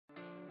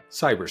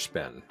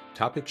Cyberspin,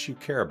 topics you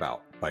care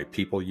about by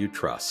people you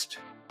trust.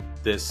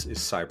 This is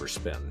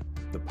Cyberspin,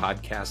 the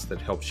podcast that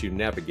helps you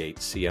navigate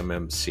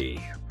CMMC.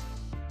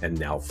 And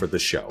now for the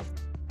show.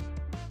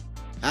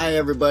 Hi,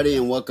 everybody,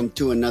 and welcome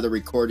to another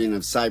recording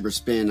of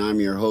Cyberspin. I'm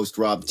your host,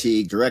 Rob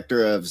Teague,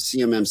 Director of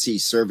CMMC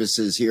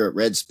Services here at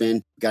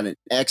Redspin. Got an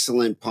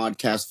excellent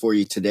podcast for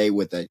you today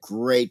with a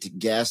great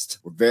guest.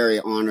 We're very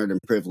honored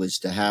and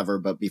privileged to have her.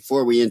 But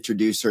before we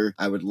introduce her,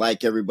 I would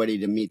like everybody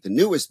to meet the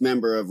newest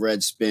member of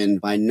Redspin,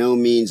 by no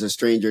means a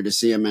stranger to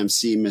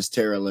CMMC, Miss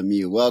Tara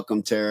Lemieux.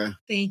 Welcome, Tara.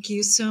 Thank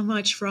you so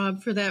much,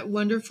 Rob, for that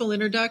wonderful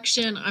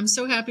introduction. I'm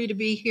so happy to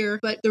be here.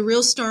 But the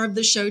real star of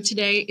the show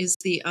today is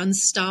the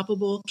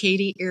unstoppable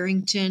Katie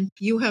Arrington.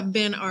 You have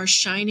been our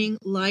shining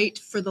light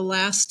for the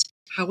last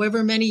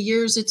however many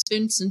years it's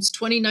been, since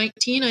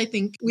 2019, I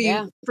think we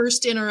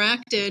first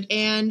interacted.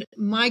 And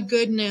my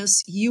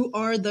goodness, you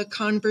are the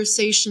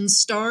conversation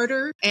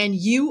starter, and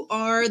you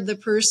are the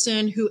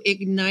person who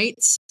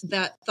ignites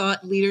that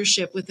thought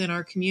leadership within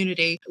our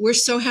community. We're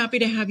so happy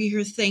to have you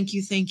here. Thank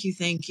you, thank you,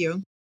 thank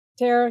you.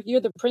 Tara, you're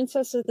the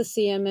princess of the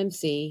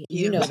CMMC.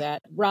 You know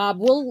that. Rob,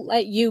 we'll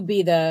let you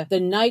be the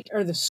knight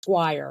or the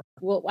squire.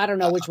 Well, I don't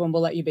know which one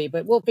we'll let you be,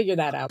 but we'll figure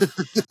that out.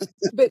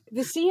 But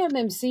the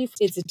CMMC,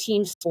 it's a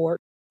team sport.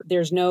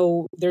 There's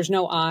no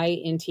I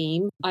in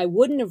team. I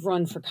wouldn't have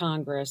run for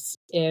Congress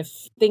if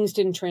things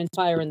didn't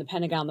transpire in the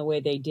Pentagon the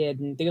way they did.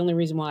 And the only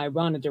reason why I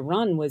wanted to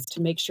run was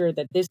to make sure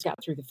that this got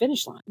through the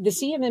finish line. The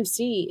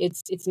CMMC,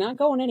 it's not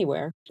going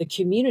anywhere. The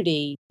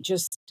community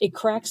it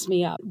cracks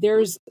me up.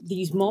 There's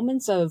these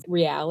moments of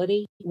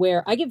reality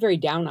where I get very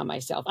down on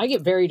myself. I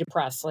get very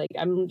depressed.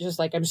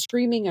 I'm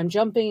screaming, I'm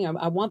jumping.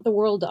 I want the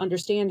world to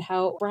understand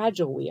how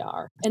fragile we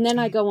are. And then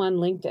I go on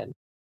LinkedIn.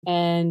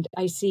 And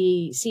I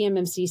see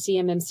CMMC,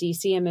 CMMC,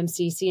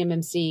 CMMC,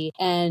 CMMC.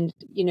 And,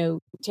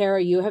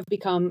 Tara, you have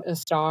become a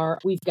star.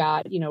 We've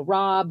got,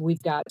 Rob,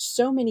 we've got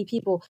so many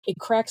people. It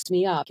cracks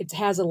me up. It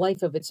has a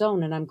life of its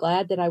own. And I'm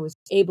glad that I was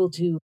able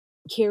to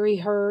carry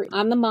her.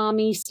 I'm the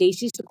mommy.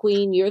 Stacy's the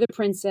queen. You're the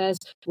princess.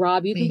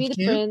 Rob, you can be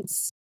the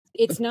prince.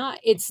 It's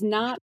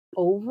not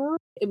over.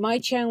 My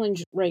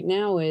challenge right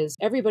now is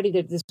everybody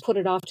that has put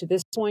it off to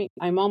this point,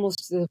 I'm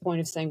almost to the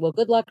point of saying, well,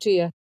 good luck to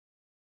you.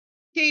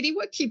 Katie,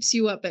 what keeps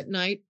you up at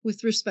night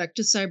with respect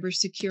to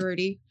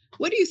cybersecurity?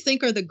 What do you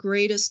think are the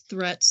greatest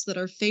threats that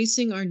are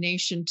facing our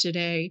nation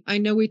today? I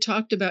know we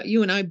talked about,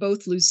 you and I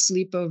both lose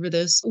sleep over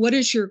this. What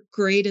is your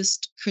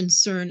greatest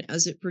concern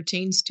as it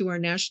pertains to our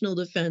national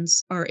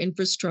defense, our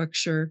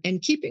infrastructure,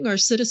 and keeping our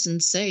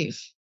citizens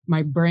safe?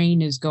 My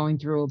brain is going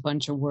through a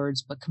bunch of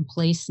words, but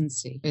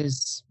complacency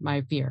is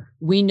my fear.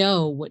 We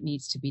know what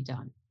needs to be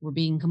done. We're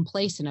being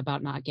complacent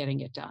about not getting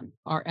it done.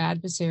 Our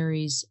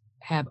adversaries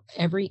have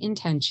every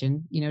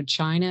intention.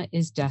 China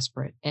is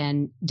desperate,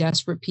 and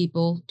desperate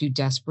people do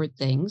desperate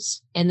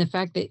things. And the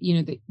fact that,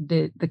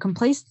 the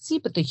complacency,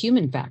 but the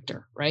human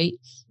factor, right?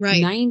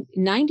 Right.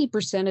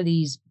 90% of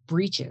these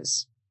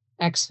breaches,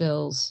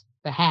 exfils,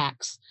 the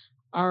hacks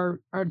are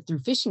through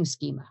phishing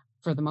schema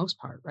for the most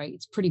part, right?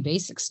 It's pretty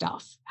basic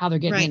stuff, how they're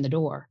getting in the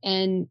door.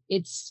 And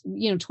it's,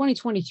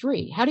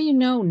 2023. How do you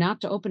know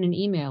not to open an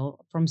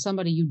email from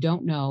somebody you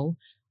don't know?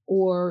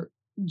 Or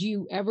do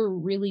you ever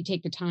really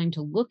take the time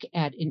to look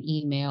at an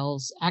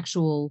email's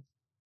actual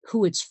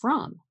who it's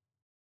from,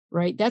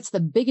 right? That's the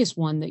biggest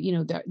one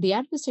that, the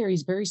adversary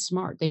is very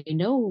smart. They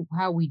know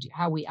how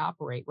we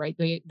operate, right?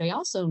 They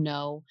also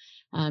know,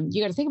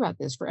 you got to think about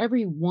this. For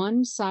every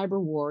one cyber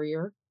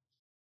warrior,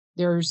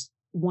 there's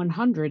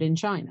 100 in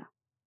China.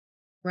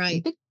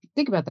 Right.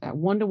 Think about that,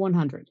 1 to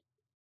 100.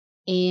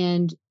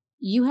 And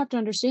you have to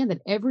understand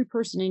that every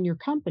person in your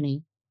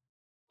company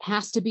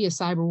has to be a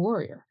cyber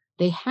warrior.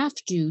 They have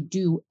to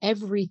do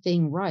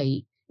everything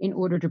right in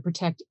order to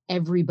protect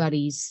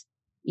everybody's,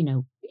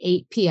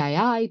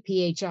 PII,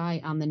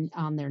 PHI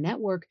on their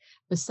network,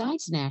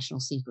 besides national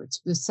secrets,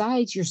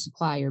 besides your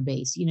supplier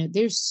base.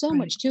 There's so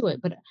much to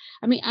it. But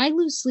I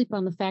lose sleep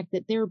on the fact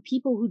that there are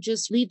people who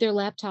just leave their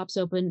laptops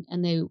open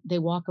and they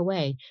walk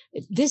away.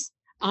 This,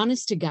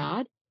 honest to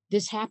God,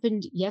 this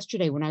happened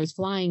yesterday when I was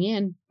flying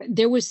in.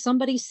 There was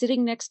somebody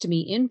sitting next to me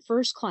in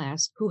first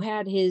class who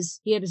had his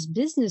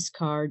business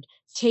card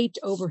taped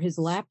over his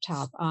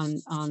laptop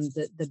on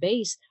the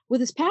base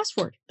with his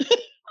password.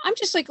 I'm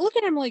just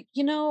looking at him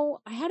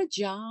I had a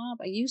job.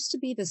 I used to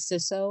be the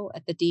CISO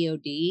at the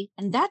DOD,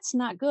 and that's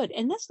not good.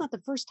 And that's not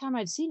the first time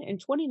I've seen it. In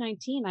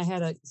 2019, I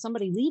had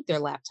somebody leave their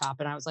laptop,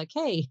 and I was like,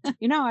 hey,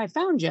 I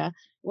found you. It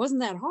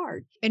wasn't that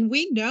hard. And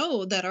we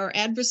know that our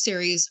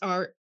adversaries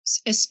are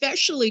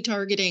especially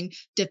targeting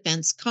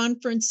defense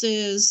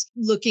conferences,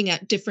 looking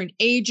at different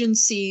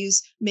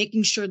agencies,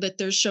 making sure that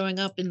they're showing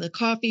up in the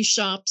coffee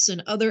shops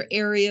and other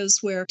areas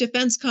where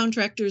defense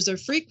contractors are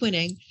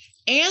frequenting.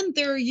 And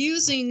they're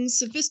using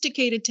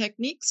sophisticated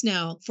techniques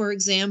now. For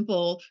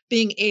example,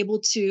 being able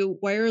to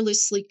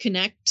wirelessly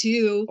connect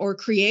to or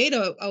create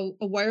a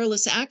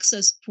wireless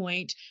access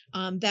point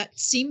that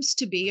seems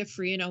to be a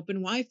free and open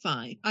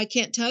Wi-Fi. I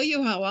can't tell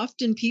you how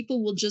often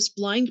people will just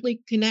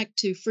blindly connect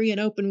to free and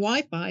open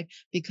Wi-Fi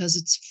because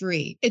it's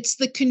free. It's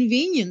the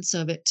convenience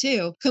of it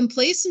too.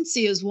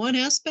 Complacency is one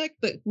aspect,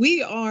 but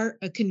we are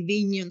a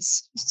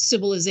convenience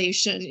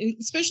civilization,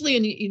 especially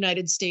in the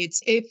United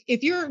States.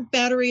 If your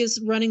battery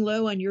is running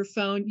low on your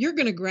phone, you're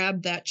going to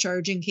grab that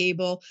charging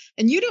cable,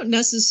 and you don't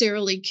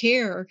necessarily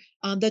care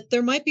that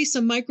there might be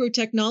some micro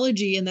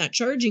technology in that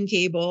charging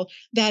cable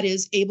that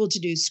is able to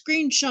do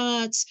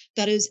screenshots,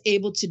 that is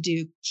able to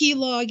do key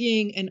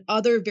logging and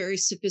other very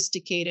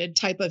sophisticated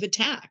type of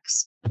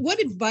attacks.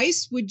 What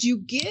advice would you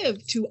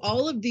give to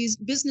all of these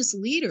business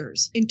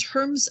leaders in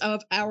terms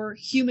of our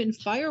human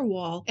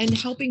firewall and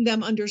helping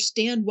them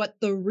understand what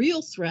the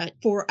real threat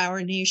for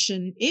our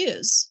nation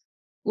is?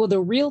 Well,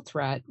 the real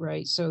threat,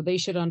 right? So they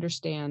should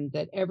understand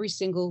that every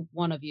single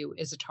one of you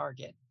is a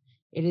target.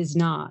 It is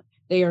not.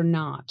 They are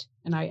not.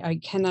 And I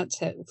cannot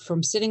say,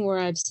 from sitting where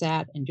I've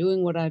sat and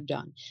doing what I've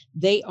done,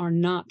 they are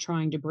not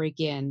trying to break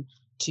in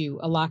to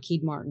a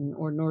Lockheed Martin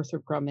or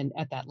Northrop Grumman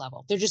at that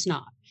level. They're just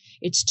not.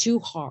 It's too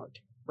hard,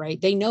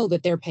 right? They know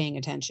that they're paying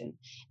attention.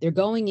 They're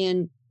going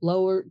in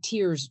lower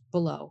tiers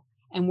below,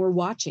 and we're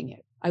watching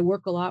it. I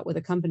work a lot with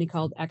a company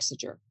called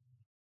Exeger,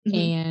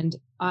 and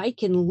I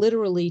can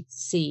literally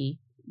see,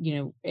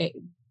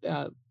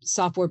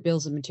 software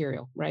bills of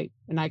material, right?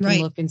 And I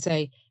can look and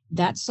say,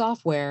 that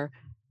software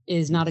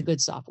is not a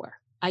good software.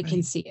 I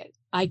can see it.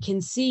 I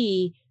can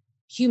see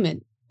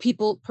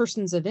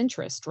persons of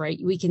interest, right?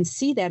 We can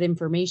see that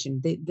information.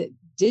 The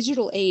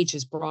digital age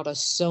has brought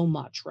us so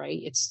much, right?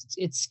 It's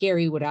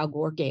scary what Al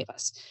Gore gave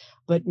us.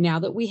 But now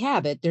that we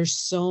have it, there's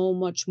so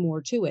much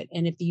more to it.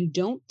 And if you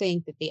don't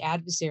think that the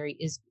adversary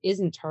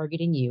isn't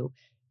targeting you,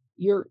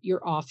 you're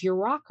off your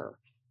rocker.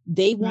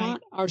 They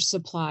want our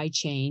supply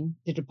chain.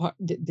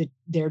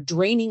 They're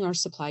draining our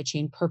supply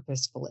chain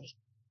purposefully.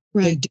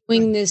 They're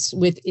doing this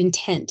with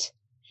intent.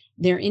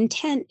 Their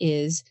intent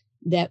is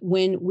that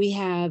when we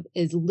have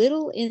as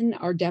little in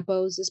our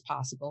depots as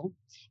possible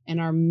and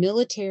our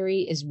military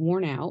is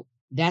worn out,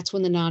 that's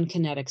when the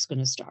non-kinetic's going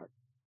to start.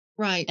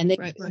 Right. And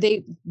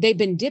they've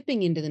been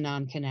dipping into the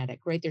non-kinetic,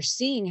 right? They're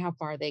seeing how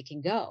far they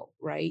can go,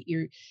 right?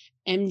 Your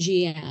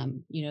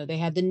MGM, they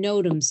had the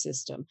NOTAM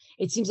system.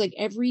 It seems like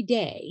every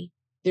day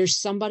there's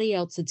somebody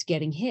else that's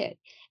getting hit.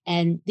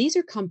 And these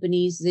are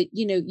companies that,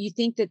 you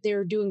think that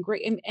they're doing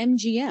great.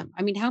 MGM,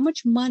 I mean, how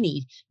much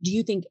money do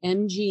you think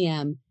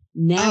MGM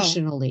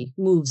nationally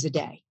moves a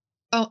day?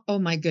 Oh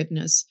my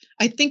goodness.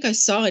 I think I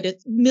saw it at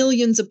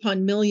millions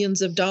upon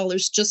millions of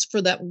dollars just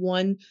for that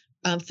one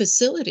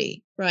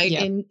facility, right?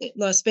 In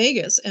Las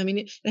Vegas. I mean,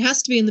 it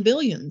has to be in the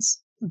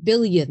billions.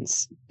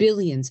 Billions.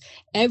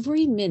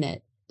 Every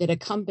minute that a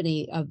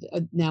company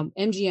now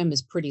MGM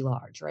is pretty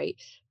large, right?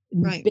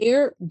 Right.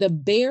 The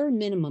bare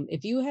minimum,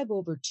 if you have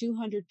over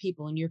 200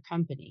 people in your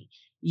company,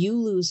 you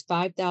lose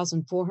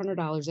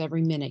 $5,400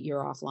 every minute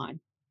you're offline.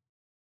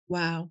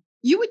 Wow.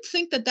 You would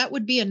think that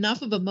would be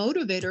enough of a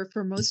motivator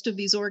for most of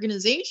these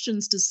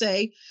organizations to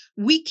say,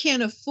 we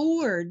can't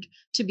afford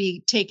to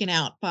be taken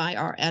out by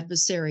our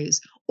adversaries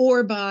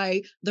or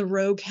by the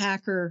rogue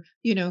hacker,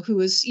 who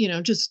is,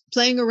 just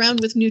playing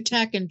around with new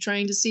tech and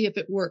trying to see if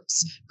it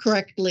works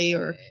correctly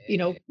or,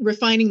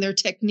 refining their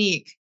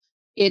technique.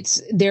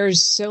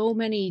 There's so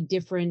many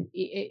different,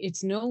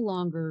 it's no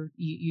longer,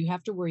 you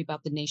have to worry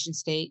about the nation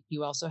state.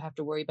 You also have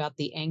to worry about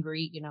the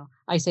angry,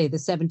 I say the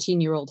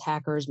 17-year-old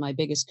hacker is my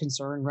biggest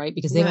concern, right?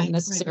 Because they don't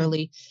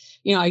necessarily,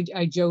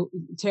 I joke,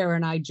 Tara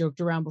and I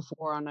joked around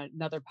before on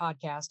another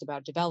podcast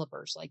about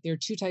developers. Like there are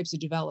two types of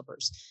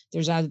developers.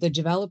 There's either the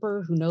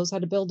developer who knows how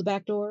to build a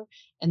backdoor,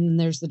 and then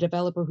there's the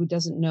developer who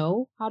doesn't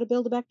know how to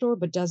build a backdoor,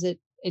 but does it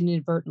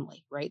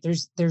inadvertently, right?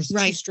 There's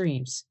two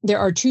streams. There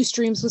are two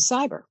streams with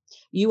cyber.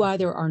 You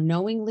either are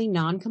knowingly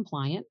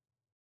non-compliant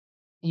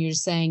and you're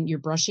just saying you're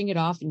brushing it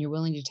off and you're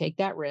willing to take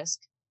that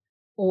risk,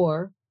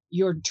 or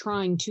you're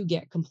trying to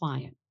get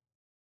compliant.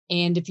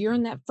 And if you're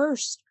in that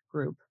first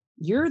group,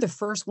 you're the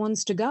first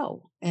ones to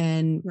go,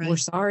 and we're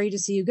sorry to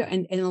see you go.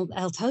 And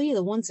I'll tell you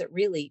the ones that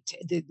really,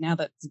 now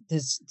that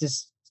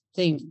this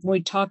thing, when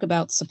we talk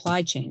about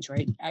supply chains,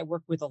 right? I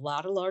work with a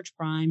lot of large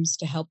primes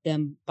to help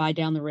them buy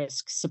down the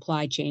risk,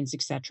 supply chains,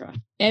 etc.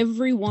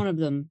 Every one of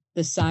them,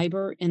 the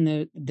cyber and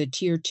the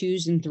tier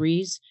 2s and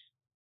 3s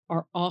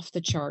are off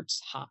the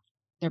charts hot.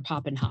 They're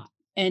popping hot.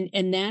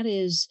 And that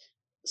is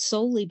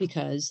solely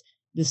because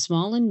the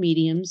small and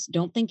mediums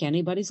don't think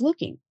anybody's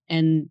looking,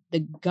 and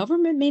the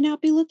government may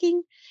not be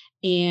looking,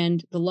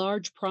 and the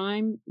large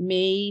prime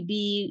may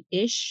be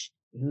ish.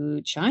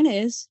 China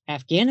is,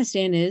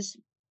 Afghanistan is,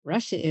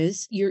 Russia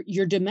is,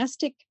 your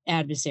domestic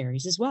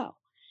adversaries as well.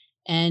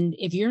 And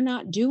if you're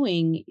not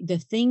doing the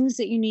things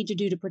that you need to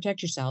do to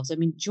protect yourselves, I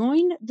mean,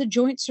 join the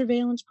Joint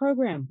Surveillance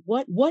Program.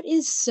 What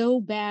is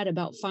so bad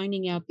about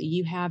finding out that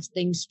you have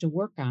things to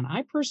work on?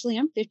 I personally,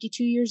 I'm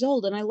 52 years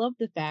old, and I love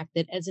the fact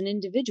that as an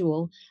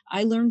individual,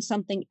 I learn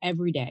something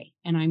every day,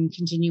 and I'm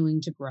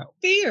continuing to grow.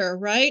 Fear,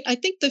 right? I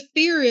think the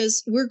fear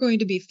is we're going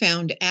to be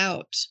found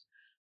out.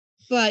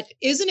 But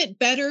isn't it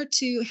better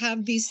to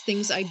have these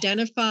things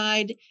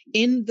identified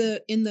in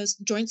the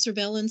joint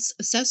surveillance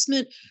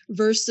assessment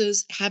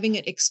versus having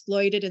it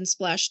exploited and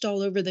splashed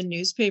all over the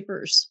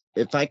newspapers?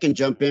 If I can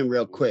jump in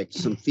real quick,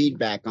 some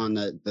feedback on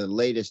the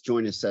latest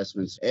joint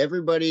assessments.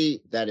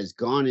 Everybody that has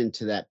gone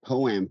into that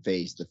POAM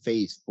phase, the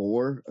phase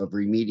 4 of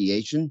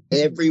remediation,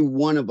 every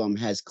one of them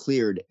has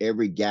cleared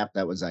every gap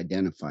that was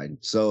identified.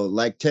 So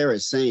like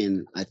Tara's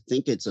saying, I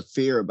think it's a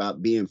fear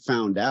about being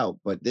found out,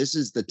 but this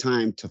is the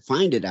time to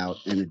find it out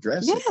and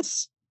address it.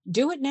 Yes,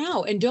 do it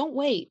now and don't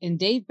wait. And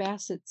Dave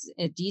Bassett's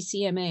at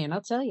DCMA, and I'll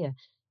tell you,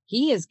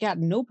 he has got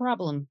no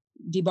problem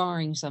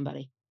debarring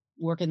somebody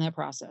working that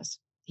process.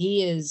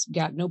 He has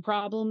got no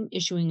problem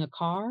issuing a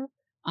car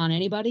on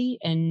anybody.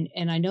 And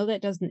I know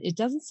that it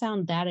doesn't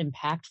sound that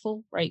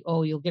impactful, right?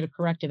 Oh, you'll get a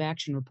corrective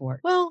action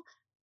report. Well,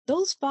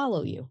 those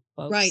follow you,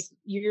 folks. Right.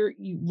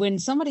 When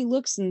somebody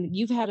looks and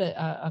you've had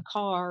a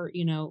car,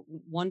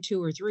 1,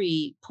 2, or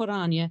 3 put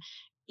on you,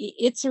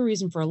 it's a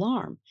reason for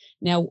alarm.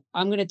 Now,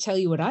 I'm going to tell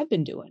you what I've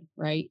been doing,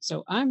 right?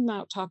 So I'm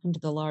out talking to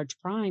the large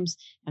primes,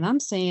 and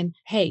I'm saying,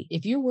 hey,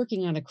 if you're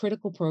working on a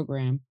critical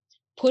program,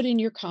 put in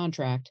your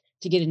contract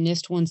to get a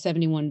NIST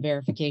 171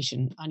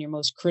 verification on your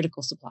most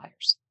critical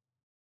suppliers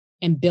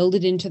and build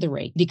it into the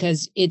rate,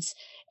 because it's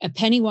a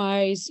penny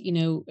wise,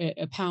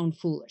 a pound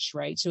foolish,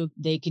 right? So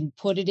they can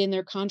put it in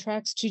their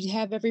contracts to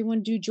have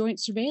everyone do joint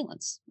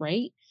surveillance,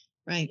 right?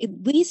 Right. At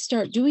least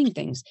start doing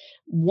things.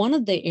 One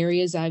of the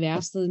areas I've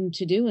asked them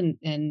to do,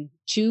 and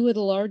 2 of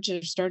the large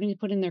are starting to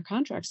put in their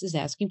contracts, is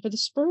asking for the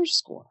SPURS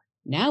score.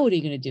 Now, what are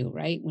you going to do,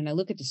 right? When I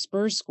look at the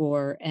SPURS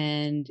score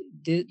and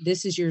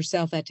this is your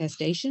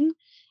self-attestation,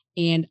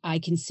 and I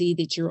can see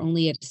that you're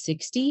only at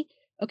 60,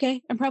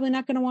 okay, I'm probably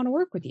not going to want to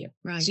work with you.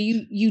 Right. So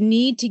you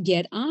need to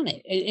get on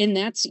it. And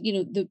that's,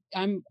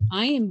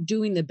 I am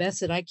doing the best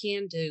that I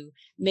can to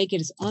make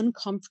it as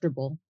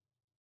uncomfortable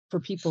for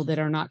people that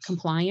are not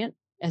compliant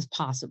as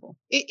possible.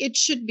 It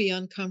should be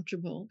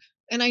uncomfortable.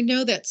 And I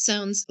know that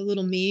sounds a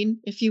little mean,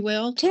 if you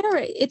will.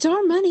 Tara, it's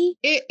our money.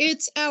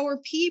 It's our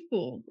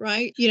people,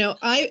 right?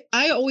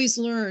 I always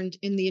learned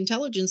in the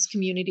intelligence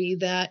community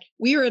that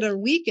we are at our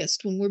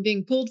weakest when we're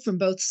being pulled from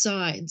both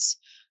sides,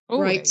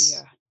 right?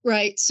 Yeah.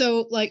 Right.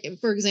 So, like,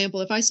 for example,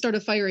 if I start a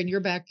fire in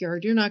your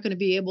backyard, you're not going to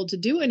be able to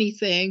do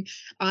anything,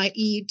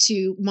 i.e.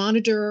 to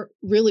monitor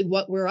really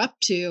what we're up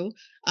to.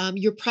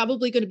 You're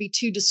probably going to be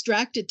too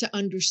distracted to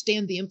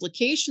understand the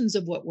implications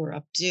of what we're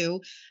up to.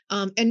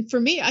 And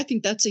for me, I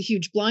think that's a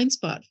huge blind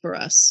spot for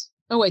us.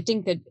 Oh, I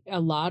think that a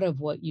lot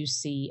of what you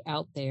see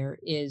out there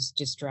is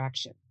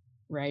distraction,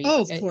 right?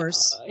 Oh, of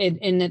course.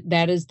 And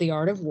that is the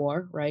art of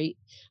war, right?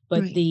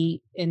 But Right.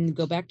 and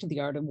go back to the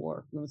art of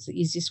war. What's the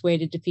easiest way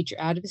to defeat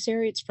your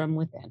adversary? It's from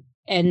within.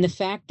 And the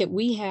fact that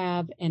we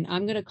have, and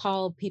I'm going to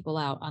call people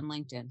out on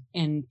LinkedIn,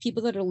 and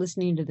people that are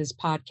listening to this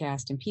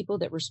podcast, and people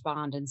that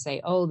respond and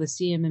say, oh, the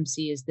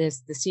CMMC is this,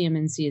 the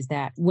CMMC is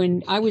that.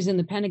 When I was in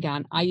the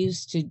Pentagon, I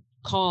used to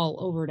call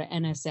over to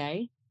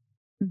NSA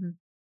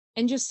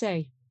and just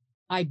say,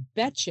 I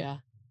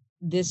betcha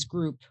this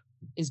group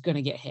is going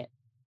to get hit.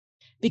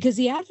 Because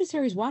the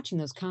adversary is watching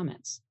those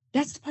comments.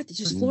 That's the part that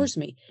just floors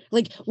me.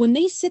 Like when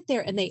they sit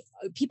there and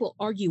people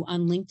argue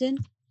on LinkedIn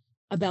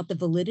about the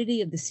validity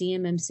of the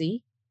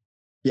CMMC.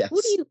 Yes.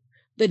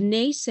 The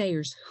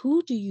naysayers,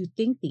 who do you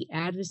think the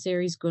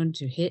adversary is going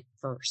to hit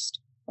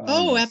first?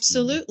 Oh,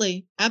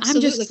 absolutely.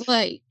 Absolutely. I'm just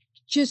like,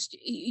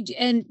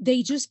 and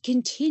they just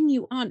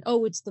continue on.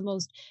 Oh, it's the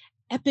most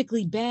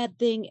epically bad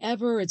thing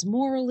ever. It's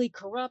morally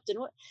corrupt. And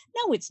what?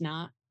 No, it's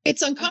not.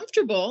 It's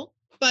uncomfortable.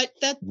 But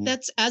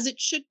that's as it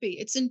should be.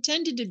 It's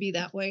intended to be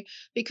that way,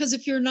 because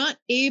if you're not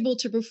able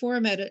to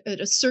perform at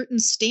a certain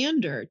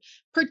standard,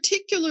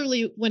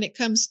 particularly when it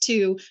comes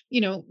to,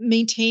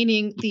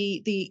 maintaining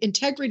the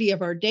integrity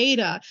of our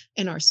data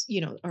and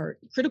our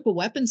critical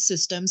weapon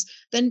systems,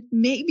 then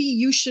maybe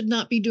you should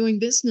not be doing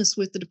business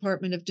with the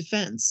Department of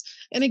Defense.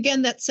 And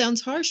again, that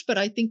sounds harsh, but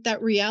I think that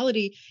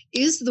reality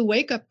is the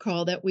wake-up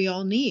call that we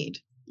all need.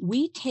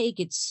 We take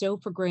it so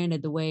for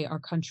granted the way our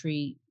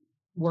country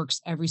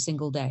works every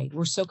single day.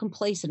 We're so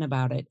complacent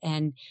about it.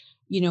 And,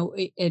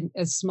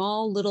 a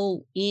small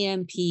little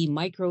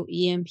micro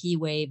EMP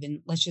wave,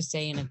 and let's just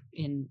say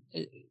in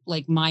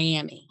like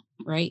Miami,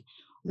 right?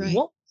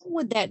 What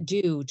would that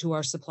do to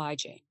our supply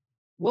chain?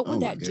 What would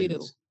that do?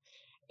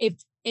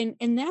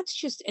 And that's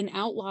just an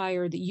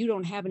outlier that you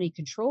don't have any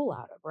control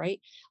out of,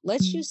 right?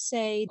 Let's just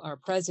say our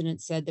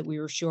president said that we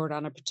were short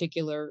on a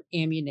particular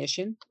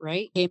ammunition,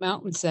 right? Came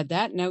out and said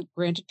that. Now,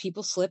 granted,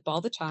 people slip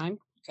all the time.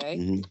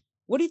 Okay.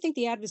 What do you think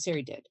the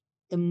adversary did?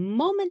 The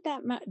moment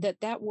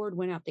that word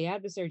went out, the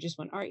adversary just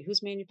went, all right,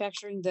 who's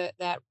manufacturing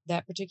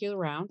that particular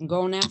round? I'm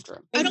going after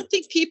him. I don't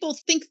think people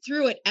think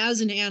through it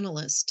as an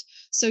analyst.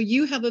 So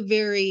you have a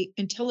very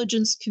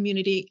intelligence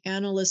community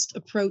analyst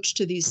approach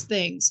to these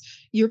things.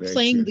 You're very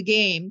playing true. The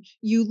game.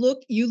 You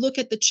look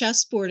at the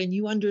chessboard and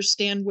you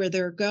understand where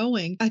they're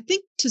going. I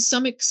think to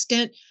some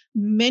extent,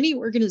 many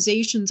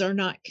organizations are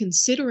not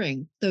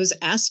considering those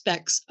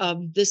aspects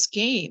of this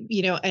game,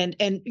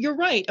 and you're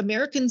right.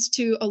 Americans,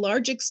 to a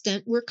large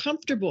extent, we're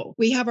comfortable.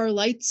 We have our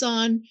lights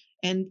on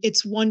and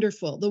it's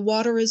wonderful. The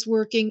water is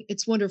working.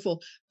 It's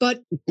wonderful.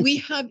 But we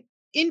have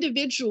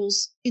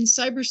individuals in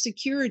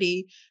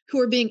cybersecurity who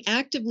are being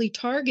actively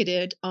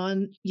targeted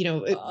on,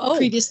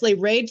 previously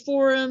raid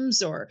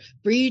forums or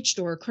breached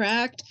or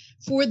cracked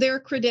for their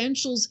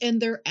credentials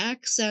and their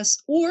access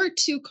or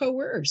to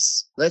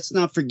coerce. Let's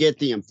not forget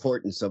the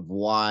importance of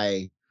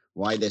why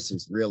this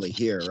is really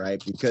here,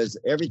 right? Because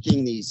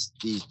everything these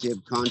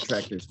GIB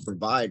contractors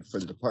provide for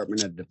the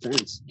Department of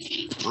Defense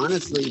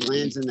honestly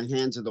lands in the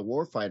hands of the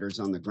warfighters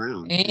on the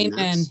ground.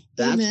 Amen.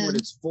 That's Amen. what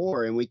it's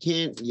for. And we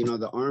can't,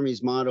 the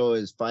Army's motto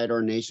is fight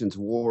our nation's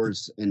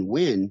wars and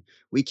win.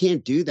 We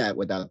can't do that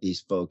without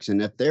these folks.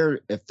 And if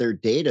their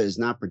data is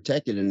not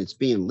protected and it's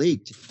being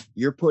leaked,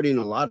 you're putting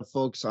a lot of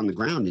folks on the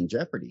ground in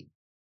jeopardy.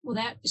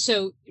 Well,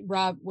 so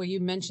Rob, where you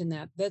mentioned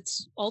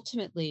that's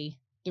ultimately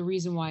the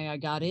reason why I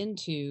got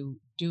into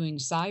doing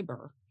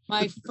cyber.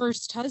 My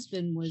first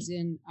husband was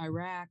in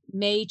Iraq,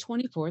 May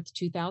 24th,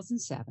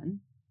 2007,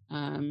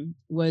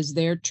 was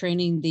there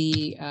training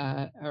the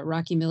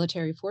Iraqi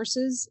military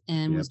forces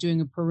and was doing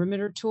a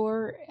perimeter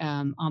tour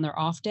on their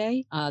off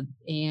day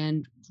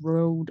and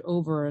rode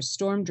over a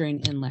storm drain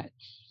inlet.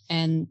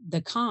 And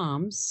the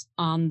comms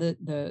on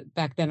the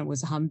back then it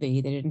was a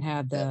Humvee. They didn't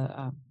have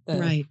the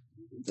right.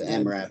 The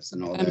MRAPs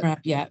and all that. MRAP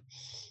yet.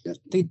 Yep.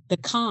 The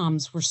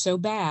comms were so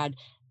bad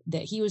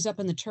that he was up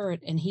in the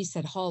turret and he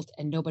said halt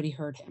and nobody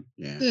heard him.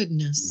 Yeah.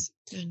 Goodness.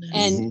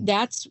 And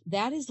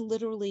that is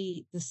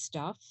literally the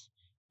stuff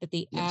that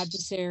the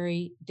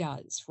adversary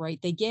does,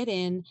 right? They get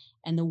in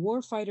and the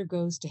warfighter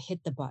goes to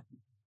hit the button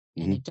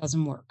and it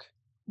doesn't work.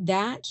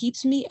 That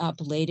keeps me up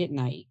late at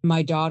night.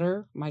 My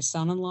daughter, my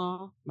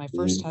son-in-law, my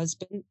first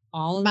husband,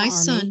 all in the Army.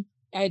 Son.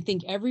 I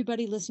think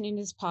everybody listening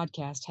to this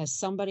podcast has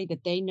somebody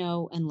that they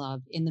know and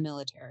love in the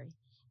military.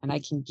 And I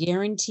can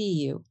guarantee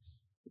you,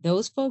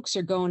 those folks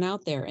are going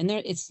out there and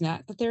it's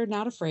not that they're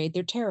not afraid.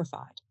 They're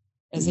terrified,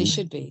 as they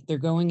should be. They're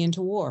going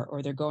into war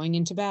or they're going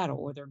into battle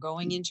or they're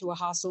going into a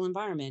hostile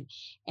environment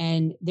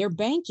and they're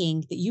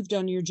banking that you've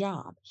done your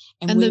job.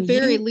 And the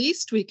very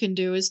least we can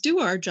do is do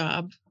our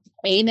job.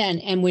 Amen.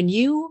 And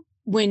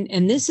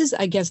and this is,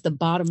 I guess, the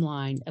bottom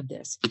line of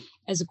this,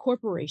 as a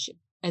corporation,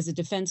 as a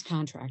defense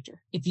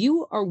contractor, if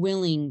you are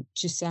willing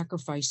to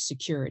sacrifice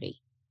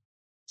security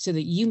so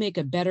that you make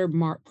a better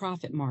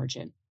profit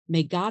margin,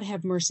 may God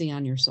have mercy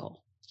on your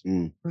soul.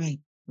 Right.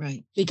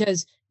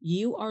 Because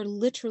you are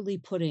literally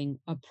putting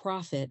a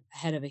profit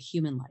ahead of a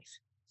human life,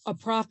 a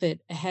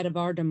profit ahead of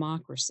our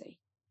democracy.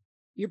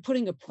 You're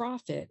putting a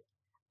profit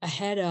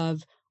ahead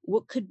of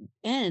what could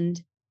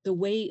end the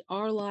way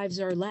our lives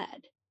are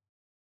led.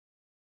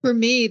 For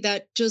me,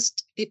 that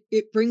just,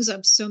 it brings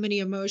up so many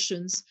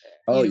emotions.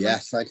 Oh,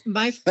 yes.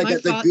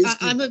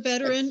 I'm a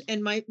veteran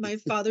and my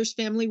father's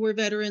family were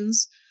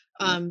veterans.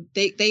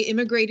 They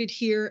immigrated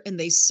here and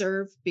they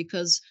served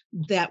because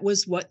that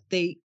was what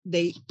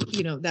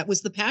that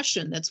was the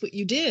passion. That's what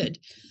you did.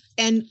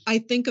 And I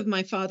think of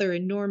my father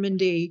in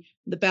Normandy,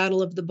 the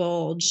Battle of the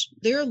Bulge.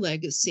 Their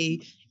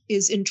legacy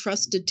is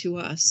entrusted to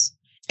us.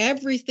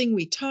 Everything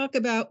we talk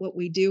about, what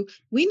we do,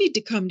 we need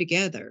to come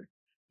together.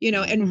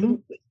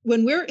 And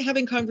when we're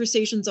having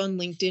conversations on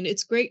LinkedIn,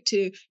 it's great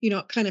to,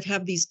 kind of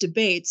have these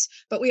debates,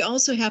 but we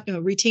also have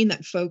to retain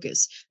that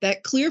focus.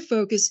 That clear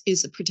focus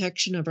is the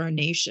protection of our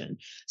nation.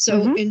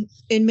 So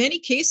in many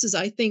cases,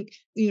 I think,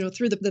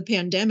 through the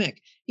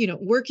pandemic,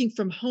 working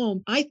from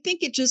home, I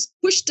think it just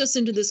pushed us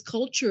into this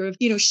culture of,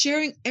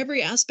 sharing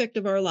every aspect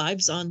of our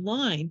lives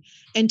online.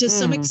 And to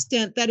some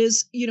extent, that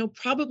is,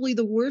 probably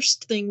the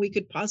worst thing we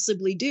could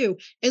possibly do,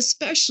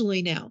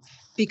 especially now,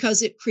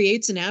 because it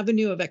creates an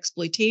avenue of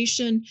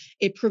exploitation.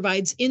 It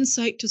provides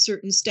insight to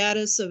certain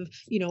status of,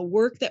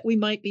 work that we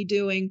might be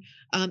doing.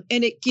 And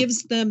it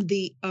gives them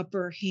the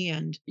upper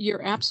hand.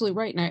 You're absolutely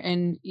right.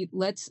 And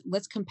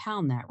let's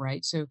compound that,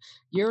 right? So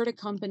you're at a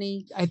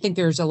company. I think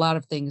there's a lot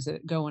of things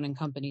that go on in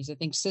companies. I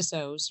think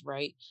CISOs,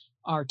 right,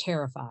 are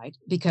terrified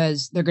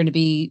because they're going to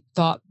be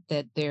thought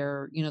that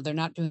they're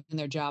not doing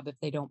their job if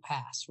they don't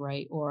pass,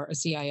 right? Or a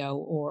CIO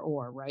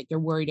or right. They're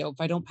worried, if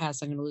I don't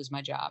pass, I'm going to lose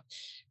my job.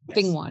 Yes.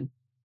 Thing one,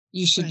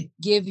 you should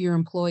give your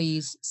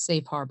employees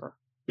safe harbor.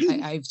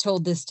 I've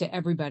told this to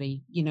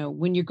everybody,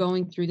 when you're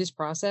going through this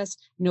process,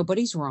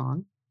 nobody's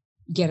wrong.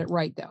 Get it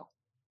right though,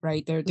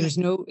 right? There's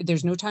no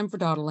time for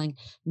dawdling.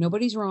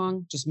 Nobody's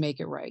wrong. Just make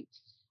it right.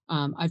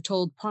 I've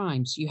told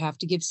primes, you have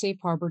to give safe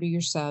harbor to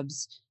your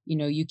subs.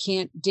 You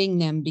can't ding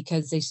them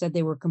because they said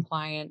they were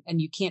compliant and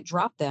you can't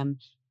drop them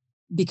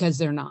because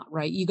they're not,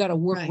 right? You got to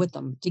work Right. with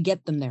them to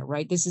get them there,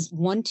 right? This is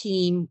one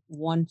team,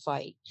 one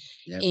fight.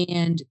 Yep.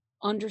 And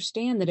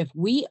understand that if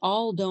we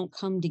all don't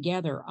come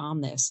together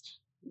on this,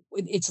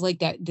 it's like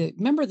that.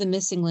 Remember the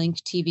Missing Link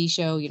TV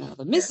show?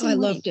 The Missing I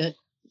Link. loved it.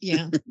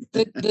 Yeah.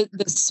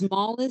 The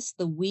smallest,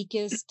 the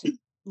weakest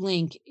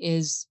link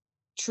is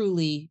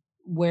truly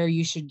where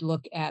you should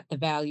look at the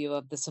value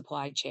of the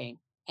supply chain.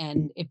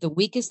 And if the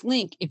weakest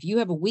link, if you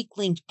have a weak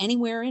link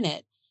anywhere in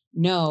it,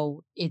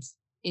 no, it's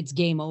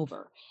game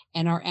over.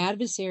 And our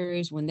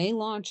adversaries, when they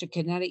launch a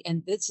kinetic,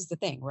 and this is the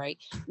thing, right?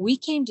 We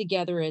came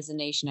together as a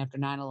nation after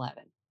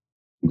 9/11.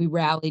 We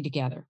rallied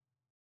together.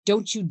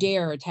 Don't you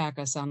dare attack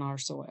us on our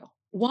soil.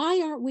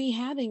 Why aren't we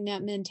having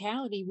that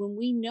mentality when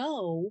we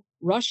know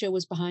Russia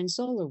was behind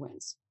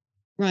SolarWinds?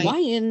 Right. Why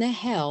in the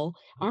hell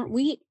aren't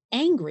we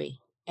angry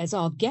as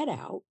all get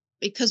out?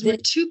 Because we're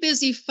too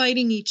busy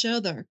fighting each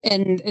other.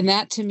 And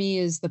that to me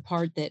is the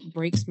part that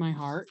breaks my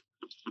heart,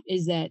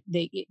 is that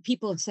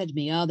people have said to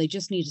me, oh, they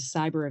just need a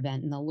cyber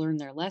event and they'll learn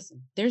their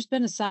lesson. There's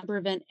been a cyber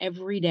event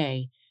every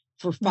day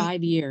for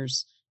 5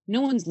 years.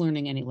 No one's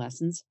learning any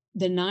lessons.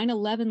 The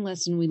 9/11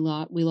 lesson, we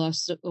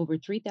lost over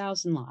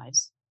 3,000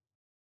 lives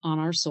on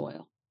our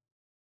soil.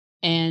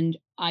 And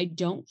I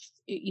don't,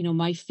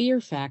 my fear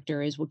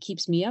factor is what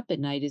keeps me up at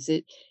night. Is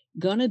it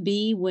going to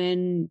be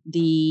when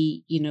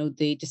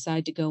they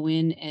decide to go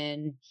in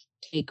and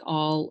take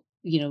all,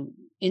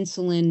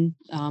 insulin,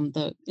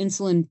 the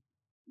insulin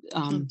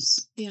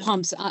pumps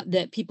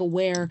that people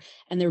wear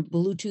and they're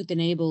Bluetooth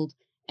enabled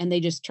and they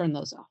just turn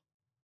those off?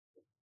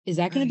 Is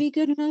that going to be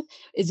good enough?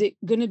 Is it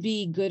going to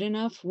be good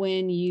enough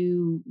when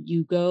you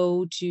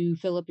go to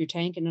fill up your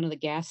tank and none of the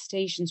gas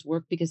stations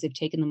work because they've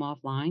taken them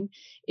offline?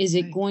 Is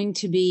it going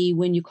to be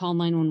when you call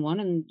 911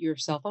 and your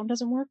cell phone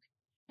doesn't work?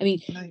 I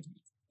mean,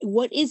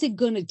 what is it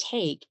going to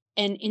take?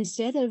 And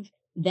instead of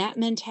that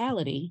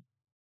mentality,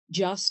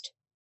 just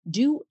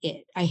do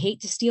it. I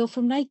hate to steal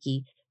from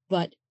Nike,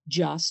 but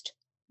just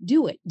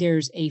do it.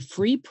 There's a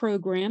free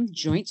program,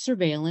 Joint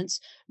Surveillance.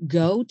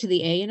 Go to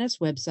the ANS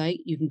website.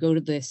 You can go to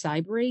the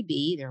Cyber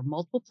AB. There are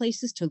multiple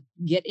places to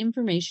get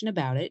information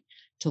about it,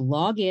 to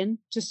log in,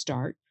 to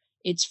start.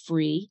 It's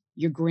free.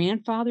 You're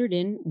grandfathered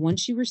in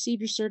once you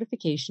receive your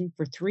certification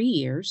for 3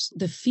 years.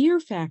 The fear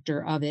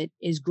factor of it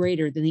is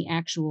greater than the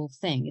actual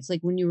thing. It's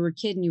like when you were a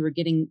kid and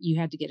you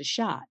had to get a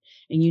shot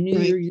and you knew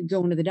you were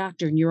going to the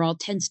doctor and you're all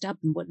tensed up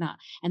and whatnot.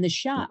 And the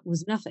shot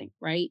was nothing,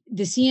 right?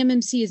 The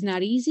CMMC is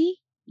not easy.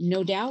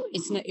 No doubt.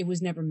 It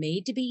was never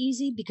made to be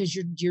easy because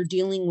you're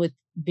dealing with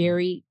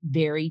very,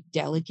 very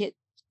delicate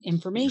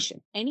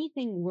information.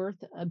 Anything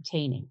worth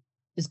obtaining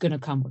is going to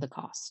come with a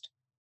cost.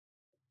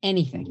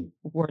 Anything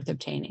worth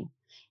obtaining.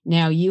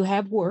 Now you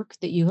have work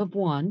that you have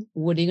won.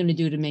 What are you going to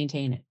do to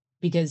maintain it?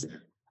 Because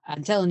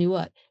I'm telling you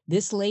what,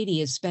 this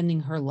lady is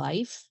spending her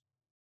life.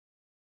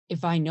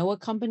 If I know a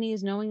company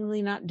is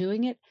knowingly not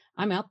doing it,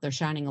 I'm out there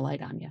shining a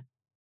light on you.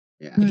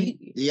 Yeah.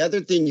 The other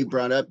thing you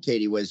brought up,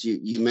 Katie, was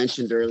you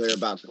mentioned earlier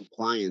about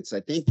compliance. I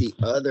think the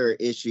other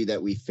issue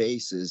that we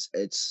face is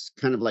it's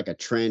kind of like a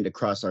trend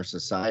across our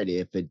society.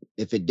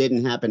 If it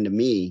didn't happen to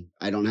me,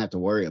 I don't have to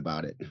worry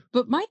about it.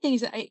 But my thing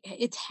is,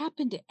 it's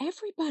happened to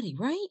everybody,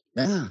 right?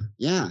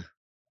 Yeah.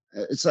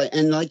 It's like,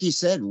 and like you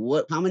said,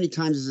 how many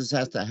times does this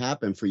have to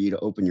happen for you to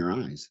open your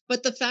eyes?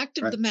 But the fact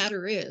of the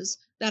matter is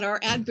that our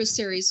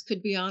adversaries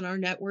could be on our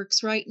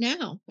networks right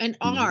now and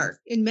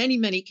are in many,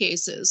 many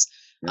cases.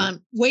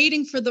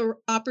 Waiting for the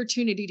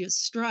opportunity to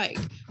strike.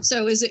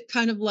 So is it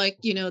kind of like,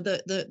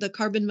 the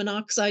carbon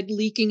monoxide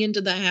leaking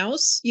into the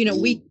house?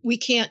 We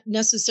can't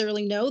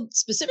necessarily know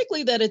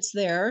specifically that it's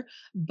there,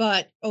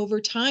 but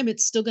over time,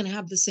 it's still going to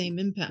have the same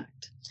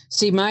impact.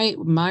 See,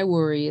 my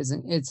worry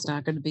isn't, it's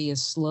not going to be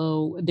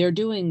they're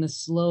doing the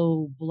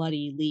slow,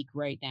 bloody leak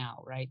right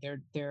now, right?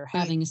 They're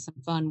having some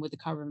fun with the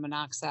carbon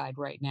monoxide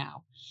right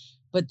now,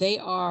 but they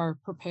are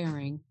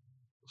preparing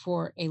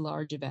for a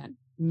large event.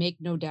 Make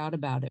no doubt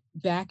about it.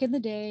 Back in the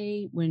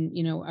day when,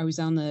 I was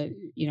on the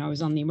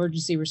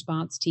emergency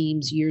response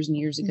teams years and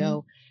years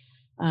ago,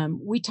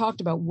 we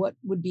talked about what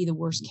would be the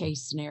worst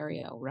case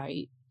scenario,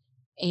 right?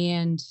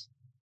 And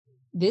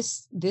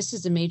this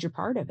is a major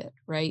part of it,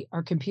 right?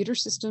 Our computer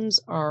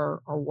systems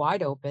are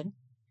wide open.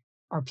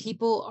 Our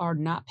people are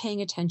not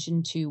paying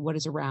attention to what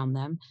is around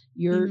them.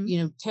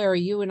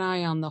 Terry, you and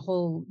I on the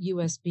whole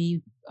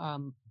USB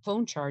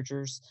phone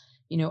chargers,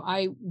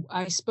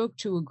 I spoke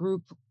to a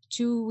group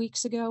 2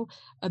 weeks ago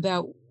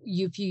about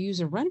if you use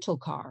a rental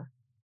car.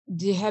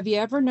 Have you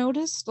ever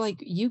noticed, like,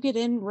 you get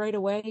in right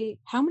away,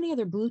 how many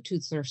other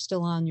Bluetooths are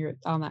still on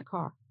that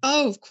car?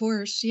 Oh, of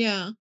course.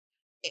 Yeah.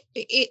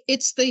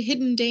 It's the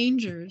hidden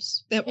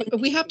dangers that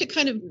we have to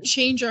kind of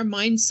change our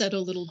mindset a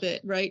little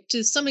bit, right?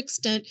 To some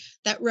extent,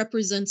 that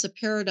represents a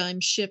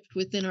paradigm shift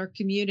within our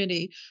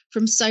community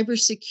from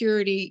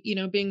cybersecurity,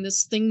 being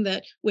this thing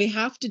that we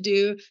have to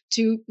do,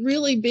 to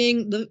really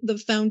being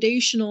the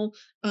foundational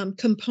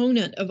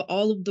component of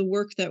all of the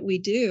work that we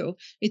do.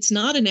 It's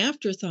not an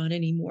afterthought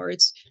anymore.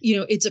 It's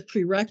a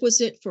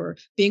prerequisite for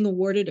being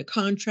awarded a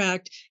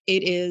contract.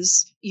 It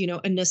is,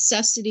 a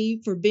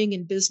necessity for being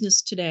in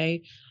business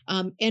today.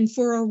 And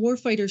for our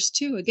warfighters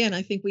too, again,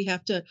 I think we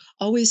have to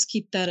always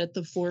keep that at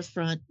the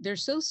forefront. They're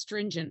so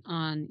stringent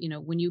on,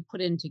 when you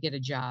put in to get a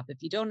job,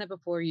 if you don't have a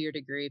 4-year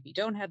degree, if you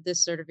don't have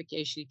this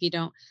certification, if you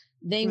don't,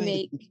 they Right.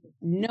 make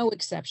no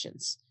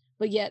exceptions,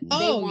 but yet they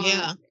Oh, want,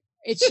 yeah.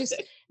 it's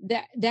just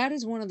that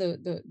is one of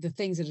the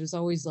things that has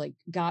always like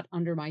got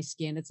under my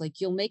skin. It's like,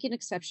 you'll make an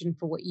exception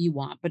for what you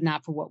want, but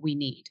not for what we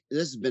need. This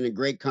has been a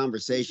great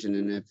conversation.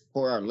 And if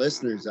for our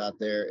listeners out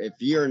there, if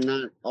you're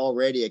not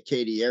already a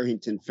Katie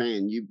Arrington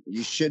fan,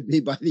 you should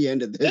be by the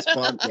end of this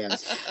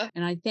podcast.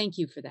 And I thank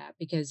you for that,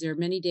 because there are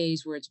many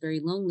days where it's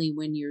very lonely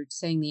when you're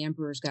saying the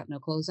emperor's got no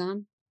clothes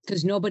on,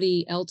 because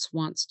nobody else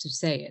wants to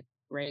say it.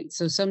 Right.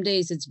 So some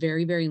days it's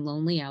very, very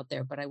lonely out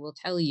there. But I will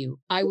tell you,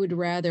 I would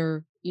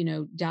rather,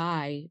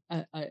 die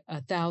a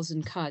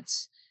 1,000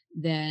 cuts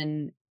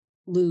than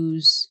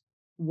lose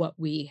what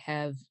we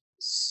have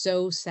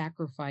so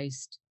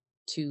sacrificed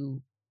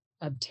to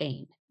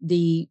obtain.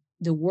 The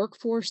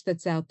workforce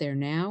that's out there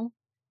now,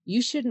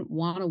 you shouldn't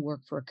want to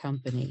work for a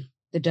company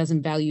that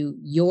doesn't value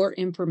your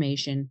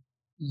information,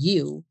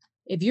 you.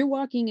 If you're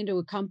walking into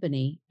a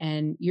company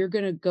and you're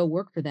going to go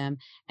work for them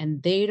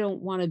and they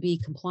don't want to be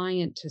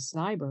compliant to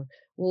cyber,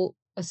 well,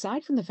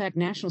 aside from the fact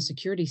national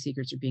security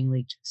secrets are being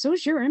leaked, so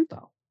is your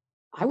info.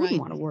 I wouldn't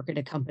want to work at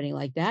a company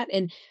like that.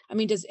 And I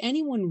mean, does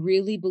anyone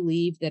really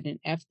believe that an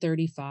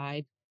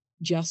F-35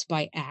 just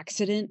by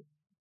accident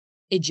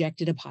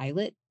ejected a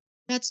pilot?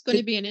 That's going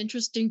to be an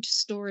interesting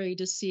story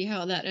to see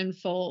how that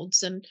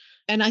unfolds. And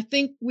I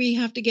think we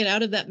have to get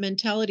out of that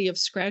mentality of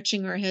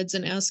scratching our heads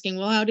and asking,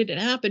 well, how did it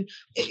happen?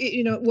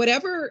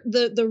 Whatever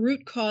the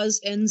root cause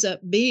ends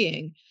up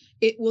being,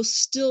 it will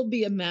still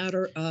be a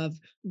matter of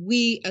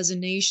we as a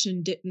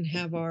nation didn't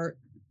have our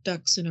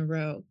ducks in a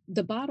row.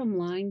 The bottom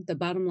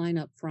line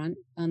up front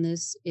on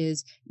this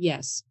is,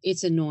 yes,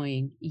 it's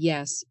annoying.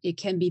 Yes, it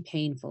can be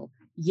painful.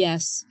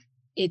 Yes,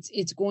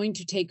 it's going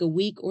to take a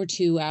week or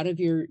two out of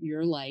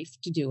your life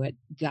to do it.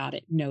 Got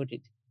it.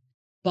 Noted.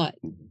 But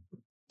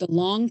the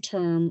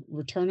long-term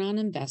return on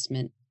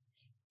investment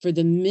for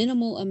the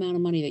minimal amount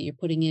of money that you're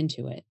putting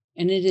into it,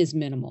 and it is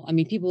minimal. I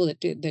mean, people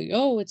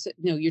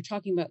you're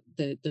talking about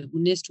the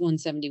NIST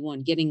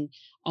 171, getting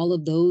all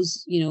of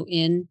those,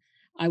 in.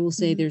 I will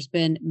say there's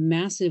been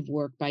massive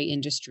work by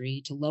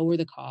industry to lower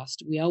the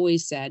cost. We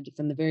always said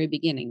from the very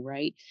beginning,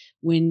 right?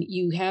 When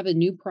you have a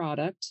new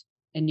product,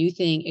 a new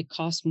thing, it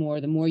costs more.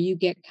 The more you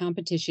get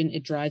competition,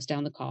 it drives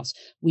down the cost.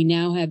 We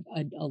now have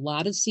a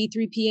lot of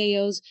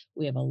C3PAOs.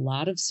 We have a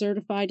lot of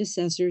certified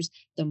assessors.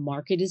 The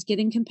market is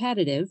getting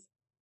competitive.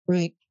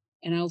 Right.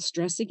 And I'll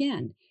stress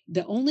again,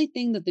 the only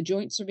thing that the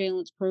Joint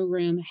Surveillance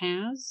Program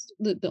has,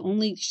 the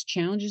only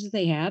challenges that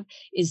they have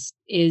is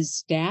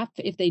staff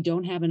if they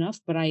don't have enough.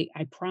 But I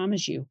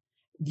promise you,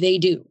 they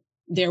do.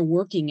 They're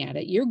working at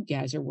it. Your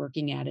guys are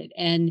working at it.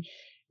 And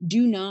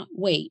do not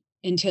wait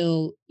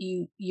until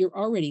you're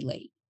already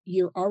late.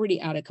 You're already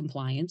out of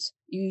compliance.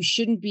 You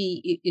shouldn't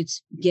be.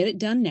 It's get it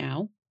done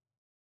now.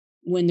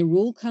 When the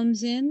rule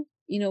comes in,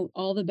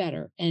 all the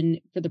better. And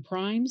for the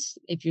primes,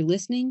 if you're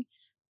listening,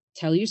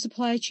 tell your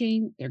supply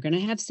chain they're going to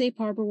have safe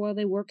harbor while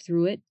they work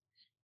through it.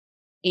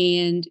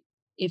 And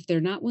if they're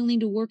not willing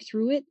to work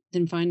through it,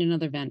 then find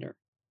another vendor.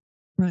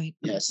 Right.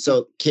 Yeah.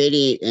 So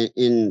Katie,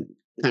 in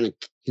kind of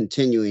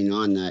continuing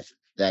on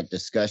that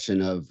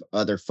discussion of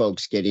other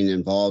folks getting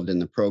involved in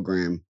the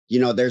program,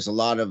 there's a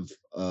lot of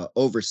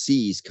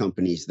overseas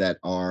companies that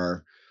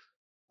are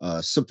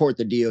support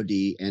the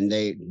DoD, and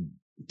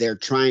they're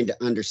trying to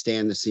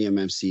understand the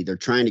CMMC. They're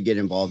trying to get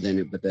involved in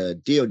it, but the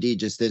DoD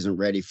just isn't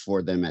ready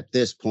for them at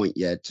this point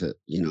yet to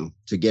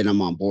get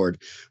them on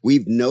board.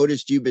 We've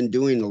noticed you've been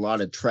doing a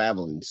lot of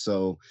traveling.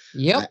 So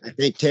yep. I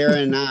think Tara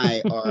and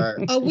I are.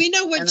 Oh, we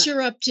know what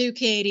you're up to,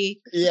 Katie.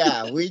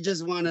 Yeah. We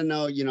just want to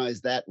know,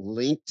 is that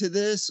linked to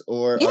this,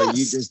 or Yes. are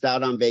you just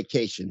out on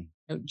vacation?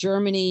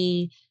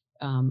 Germany,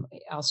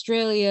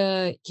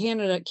 Australia,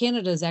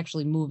 Canada is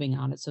actually moving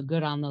on it. So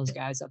good on those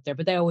guys up there,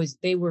 but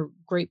they were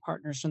great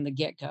partners from the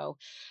get-go.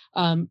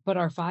 But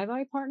our Five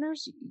Eye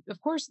partners,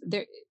 of course,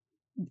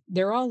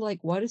 they're all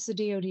like, what is the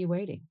DoD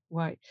waiting?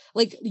 Why?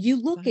 Like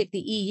you look at the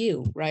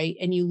EU, right?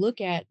 And you look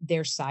at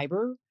their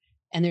cyber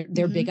and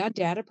they're big on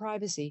data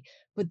privacy,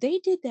 but they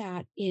did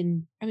that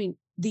the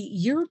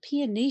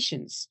European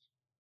nations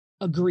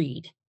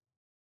agreed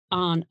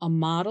on a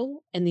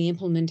model and the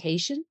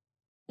implementation,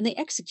 and they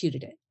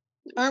executed it.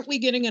 Aren't we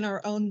getting in our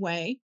own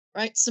way,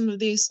 right? Some of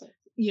these,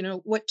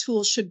 what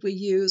tools should we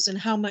use and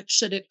how much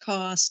should it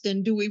cost?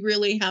 And do we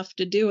really have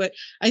to do it?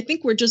 I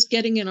think we're just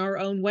getting in our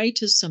own way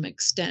to some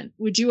extent.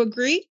 Would you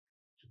agree?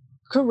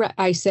 Correct.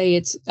 I say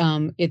it's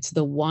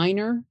the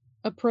Weiner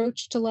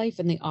approach to life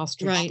and the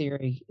ostrich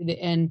theory.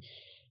 And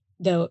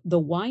the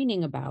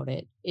whining about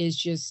it is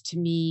just, to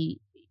me,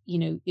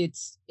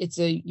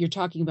 you're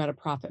talking about a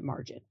profit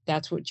margin.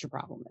 That's what your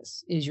problem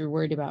is you're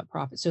worried about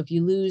profit. So if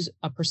you lose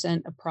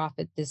 1% of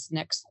profit this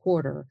next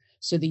quarter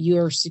so that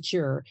you're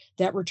secure,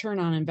 that return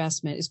on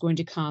investment is going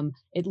to come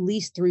at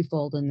least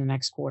threefold in the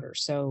next quarter.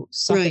 So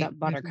suck it up,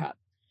 buttercup.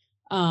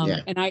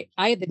 And I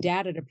have the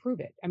data to prove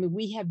it. I mean,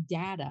 we have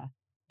data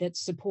that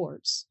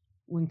supports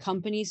when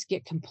companies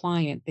get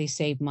compliant, they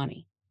save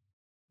money.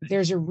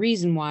 There's a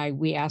reason why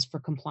we ask for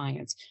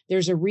compliance.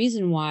 There's a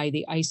reason why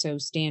the ISO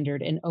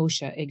standard and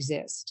OSHA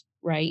exist,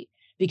 right?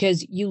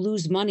 Because you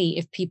lose money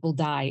if people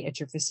die at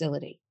your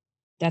facility.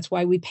 That's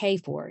why we pay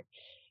for it.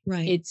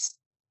 Right. It's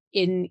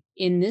in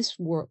this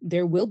world,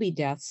 there will be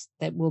deaths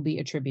that will be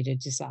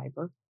attributed to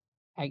cyber.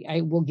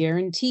 I will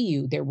guarantee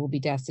you there will be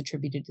deaths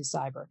attributed to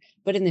cyber.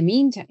 But in the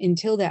meantime,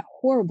 until that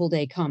horrible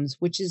day comes,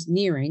 which is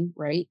nearing,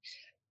 right?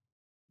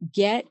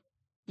 Get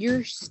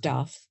your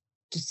stuff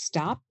to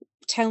stop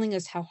telling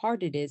us how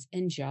hard it is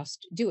and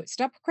just do it.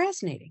 Stop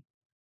procrastinating.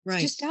 Right.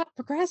 Just stop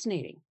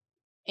procrastinating.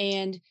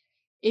 And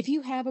if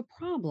you have a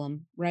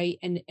problem, right,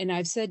 and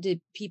I've said to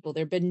people,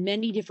 there have been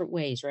many different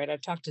ways, right?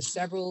 I've talked to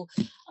several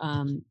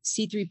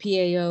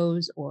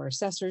C3PAOs or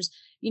assessors,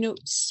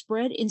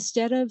 spread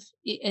instead of,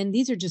 and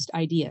these are just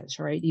ideas,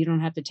 right? You don't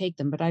have to take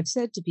them, but I've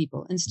said to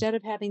people, instead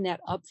of having that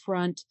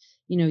upfront,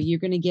 you're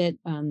going to get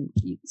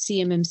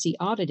CMMC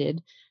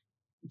audited,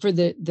 for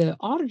the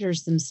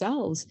auditors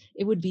themselves,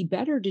 it would be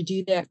better to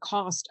do that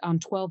cost on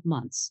 12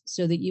 months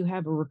so that you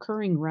have a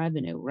recurring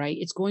revenue, right?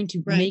 It's going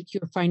to make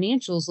your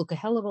financials look a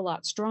hell of a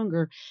lot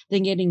stronger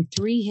than getting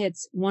 3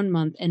 hits 1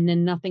 month and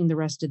then nothing the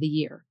rest of the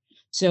year.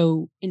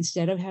 So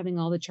instead of having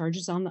all the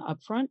charges on the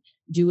upfront,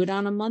 do it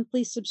on a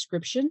monthly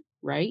subscription,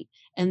 right?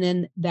 And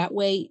then that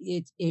way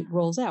it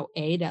rolls out.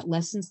 That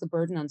lessens the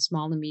burden on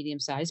small and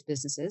medium-sized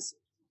businesses.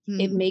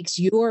 It makes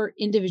your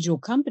individual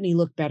company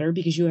look better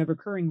because you have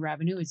recurring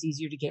revenue. It's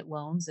easier to get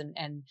loans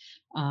and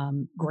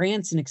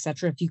grants and et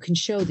cetera if you can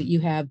show that you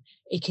have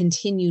a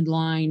continued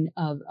line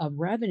of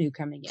revenue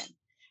coming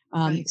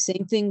in.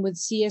 Same thing with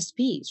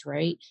CSPs,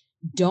 right?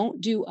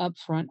 Don't do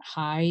upfront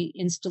high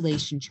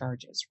installation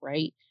charges,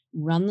 right?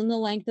 Run them the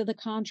length of the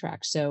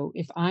contract. So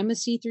if I'm a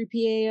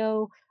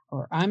C3PAO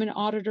or I'm an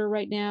auditor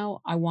right now,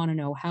 I want to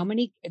know how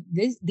many,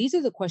 these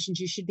are the questions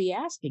you should be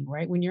asking,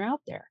 right? When you're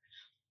out there.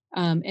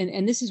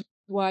 And this is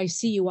why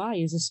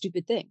CUI is a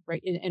stupid thing,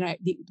 right? And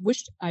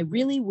I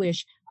really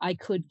wish I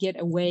could get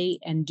away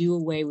and do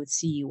away with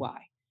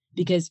CUI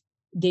because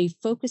they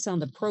focus on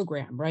the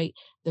program, right?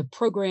 The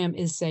program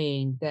is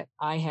saying that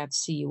I have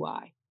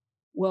CUI.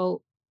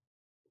 Well,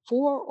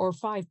 4 or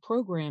 5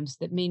 programs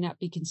that may not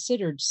be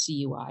considered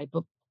CUI,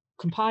 but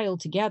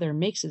compiled together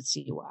makes it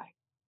CUI.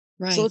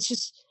 Right. So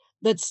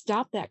let's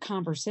stop that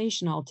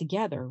conversation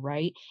altogether,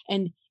 right?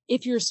 And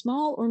if you're a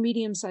small or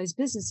medium-sized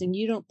business and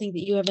you don't think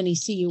that you have any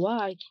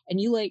CUI and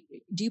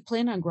do you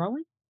plan on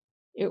growing?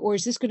 Or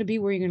is this going to be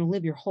where you're going to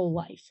live your whole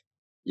life?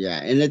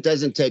 Yeah. And it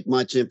doesn't take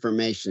much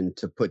information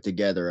to put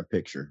together a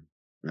picture,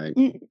 right?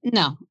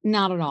 No,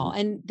 not at all.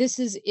 And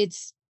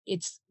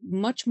it's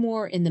much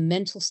more in the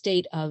mental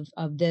state of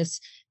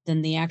this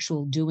than the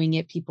actual doing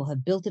it. People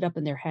have built it up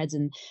in their heads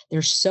and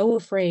they're so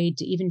afraid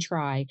to even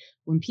try.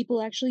 When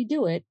people actually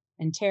do it,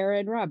 and Tara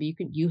and Rob,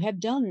 you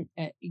have done,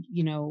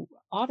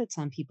 audits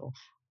on people.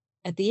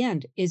 At the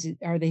end, do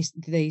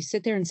they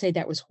sit there and say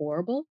that was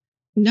horrible?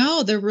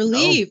 No, they're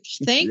relieved.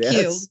 No. Thank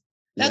you.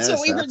 That's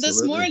what we heard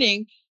this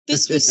morning.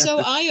 This was so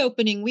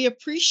eye-opening. We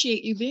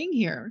appreciate you being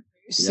here.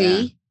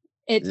 See,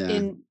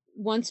 and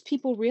once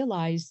people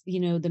realize,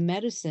 the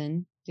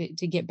medicine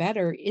to get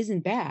better isn't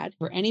bad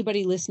for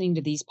anybody listening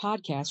to these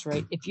podcasts,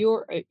 right? If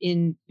you're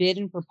in bid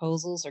and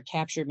proposals or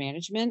capture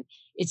management,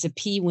 it's a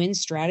P-win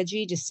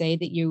strategy to say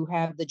that you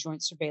have the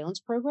joint surveillance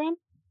program.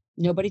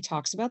 Nobody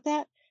talks about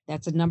that.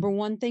 That's a number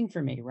one thing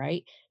for me,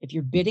 right? If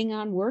you're bidding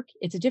on work,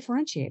 it's a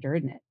differentiator,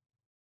 isn't it?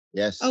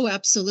 Yes. Oh,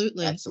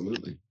 absolutely.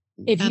 Absolutely.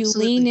 If you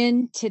lean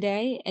in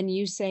today and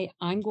you say,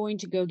 I'm going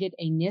to go get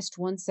a NIST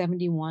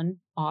 171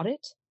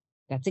 audit,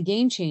 that's a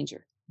game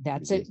changer.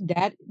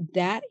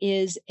 That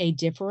is a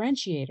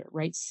differentiator,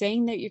 right?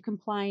 Saying that you're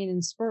compliant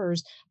in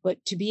SPRS, but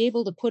to be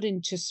able to put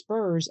into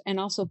SPRS and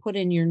also put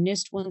in your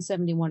NIST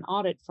 171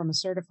 audit from a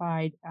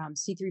certified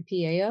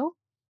C3PAO,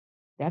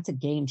 that's a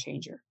game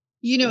changer.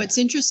 It's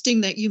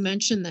interesting that you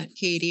mentioned that,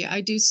 Katie.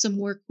 I do some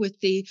work with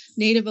the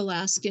Native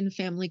Alaskan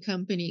family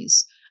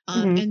companies,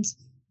 and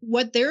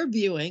what they're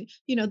viewing,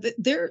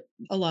 there are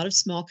a lot of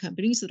small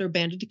companies that are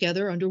banded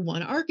together under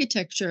one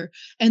architecture,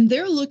 and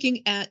they're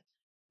looking at,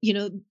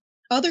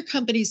 other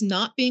companies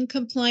not being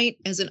compliant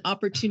as an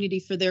opportunity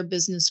for their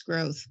business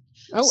growth.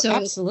 Oh, so,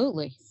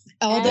 absolutely.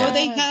 Although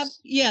they've got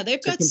CUI,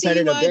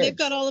 they've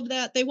got all of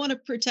that. They want to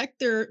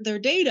protect their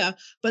data,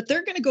 but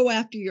they're going to go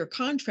after your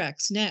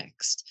contracts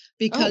next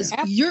because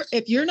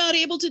if you're not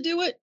able to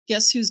do it,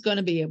 guess who's going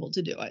to be able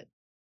to do it?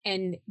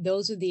 And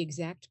those are the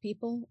exact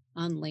people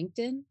on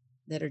LinkedIn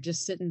that are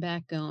just sitting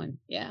back going,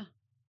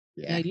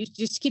 you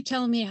just keep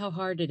telling me how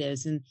hard it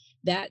is. And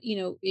that,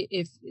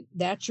 if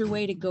that's your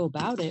way to go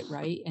about it,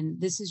 right?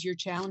 And this is your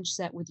challenge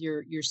set with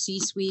your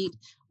C-suite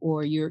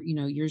or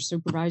your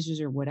supervisors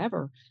or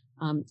whatever.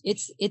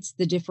 It's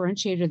the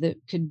differentiator that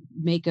could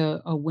make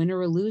a win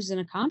or a lose in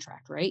a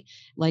contract, right?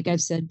 Like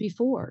I've said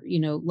before,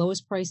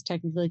 lowest price,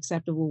 technically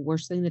acceptable,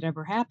 worst thing that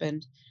ever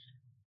happened.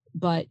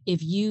 But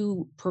if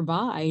you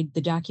provide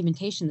the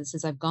documentation that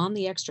says, I've gone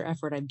the extra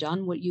effort, I've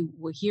done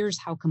here's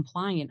how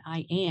compliant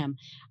I am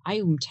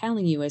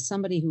telling you, as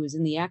somebody who is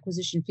in the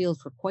acquisition field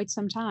for quite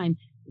some time,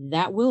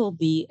 that will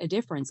be a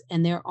difference.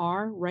 And there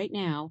are right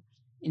now,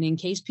 and in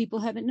case people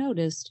haven't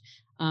noticed,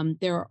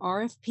 there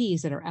are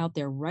RFPs that are out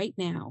there right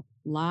now,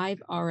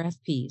 live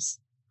RFPs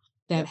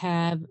that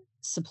have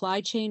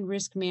supply chain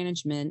risk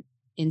management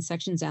in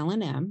sections L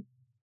and M.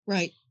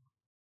 Right.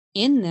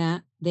 In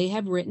that, they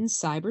have written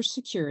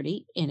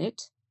cybersecurity in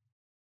it.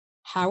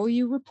 How are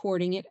you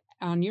reporting it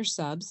on your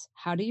subs?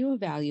 How do you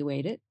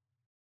evaluate it?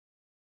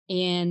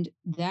 And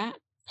that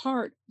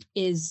part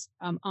is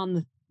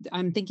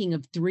I'm thinking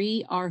of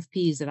 3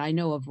 RFPs that I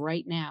know of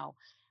right now.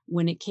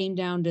 When it came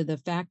down to the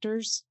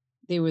factors,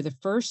 they were the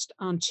first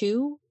on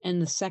 2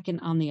 and the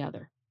second on the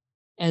other,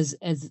 as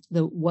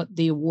what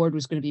the award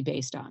was going to be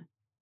based on.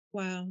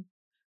 Wow.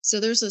 So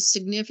there's a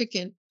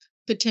significant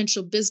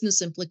potential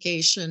business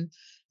implication.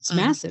 It's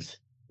massive.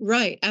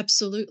 Right.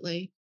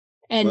 Absolutely.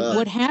 And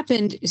what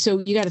happened,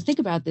 so you got to think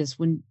about this.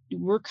 When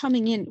we're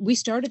coming in, we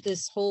started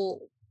this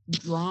whole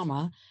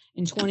drama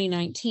in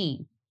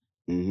 2019.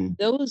 Mm-hmm.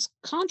 Those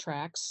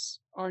contracts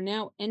are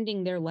now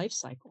ending their life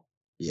cycle.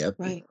 Yep.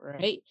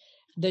 Right.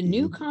 The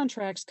new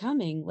contracts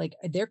coming, like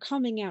they're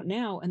coming out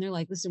now, and they're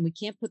like, listen, we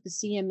can't put the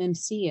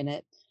CMMC in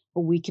it,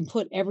 but we can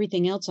put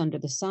everything else under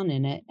the sun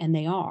in it. And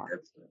they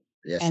are.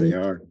 Yes, they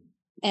are.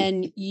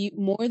 And you,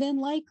 more than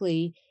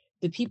likely,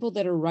 the people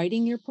that are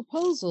writing your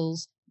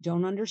proposals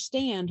don't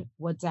understand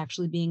what's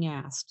actually being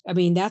asked. I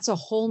mean, that's a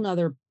whole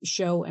nother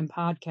show and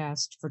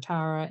podcast for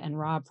Tara and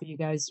Rob, for you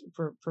guys,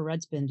 for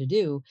Redspin to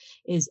do,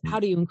 is how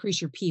do you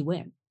increase your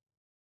P-win?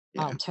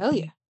 Yeah. I'll tell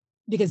you,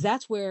 because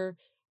that's where,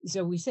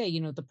 so we say,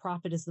 the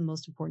profit is the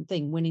most important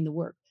thing, winning the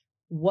work.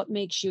 What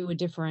makes you a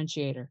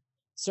differentiator?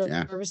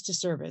 Service to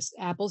service,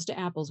 apples to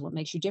apples, what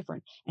makes you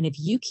different? And if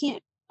you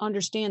can't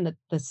understand that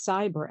the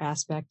cyber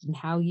aspect and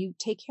how you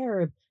take care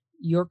of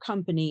your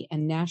company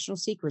and national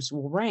secrets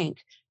will rank,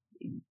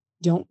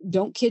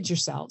 don't kid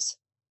yourselves,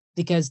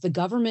 because the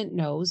government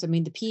knows. I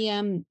mean, the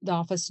PM, the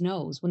office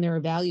knows when they're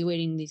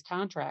evaluating these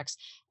contracts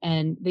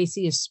and they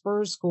see a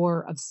SPURS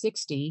score of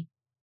 60,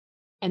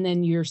 and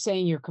then you're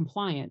saying you're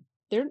compliant.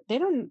 They're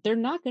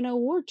not going to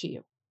award to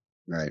you.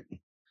 Right.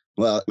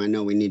 Well, I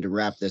know we need to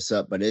wrap this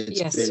up, but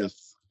it's been a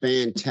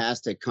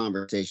fantastic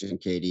conversation,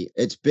 Katie.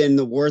 It's been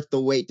worth the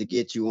wait to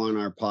get you on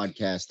our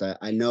podcast.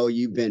 I know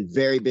you've been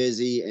very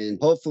busy, and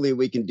hopefully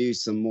we can do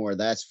some more.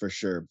 That's for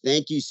sure.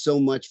 Thank you so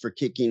much for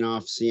kicking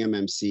off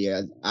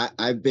CMMC.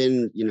 I've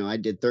been, I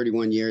did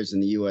 31 years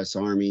in the U.S.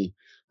 Army.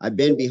 I've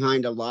been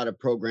behind a lot of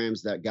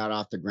programs that got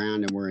off the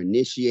ground and were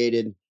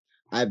initiated.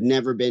 I've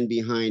never been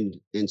behind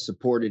and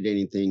supported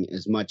anything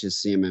as much as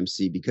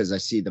CMMC, because I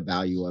see the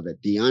value of it.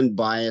 The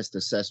unbiased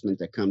assessment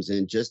that comes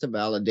in just to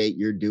validate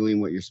you're doing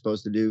what you're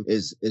supposed to do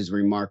is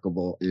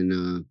remarkable.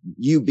 And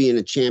you being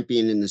a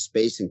champion in the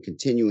space and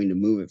continuing to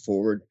move it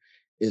forward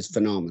is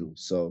phenomenal.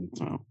 So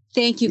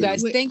thank you,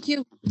 guys. Thank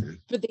you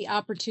for the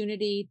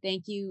opportunity.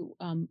 Thank you.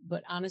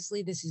 But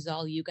honestly, this is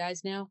all you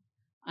guys now.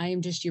 I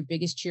am just your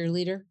biggest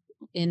cheerleader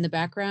in the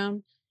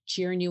background,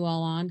 cheering you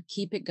all on.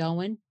 Keep it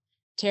going.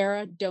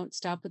 Tara, don't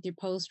stop with your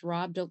post.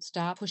 Rob, don't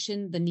stop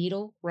pushing the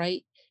needle,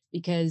 right?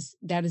 Because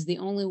that is the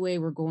only way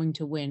we're going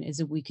to win, is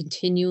if we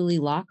continually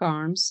lock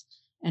arms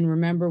and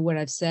remember what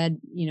I've said,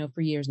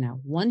 for years now.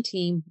 One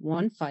team,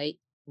 one fight,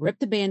 rip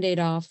the Band-Aid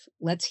off,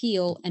 let's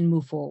heal and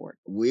move forward.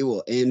 We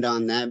will end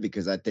on that,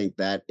 because I think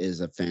that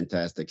is a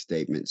fantastic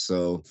statement.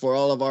 So for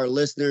all of our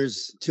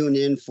listeners, tune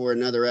in for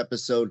another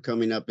episode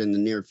coming up in the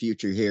near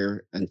future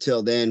here.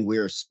 Until then,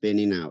 we're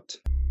spinning out.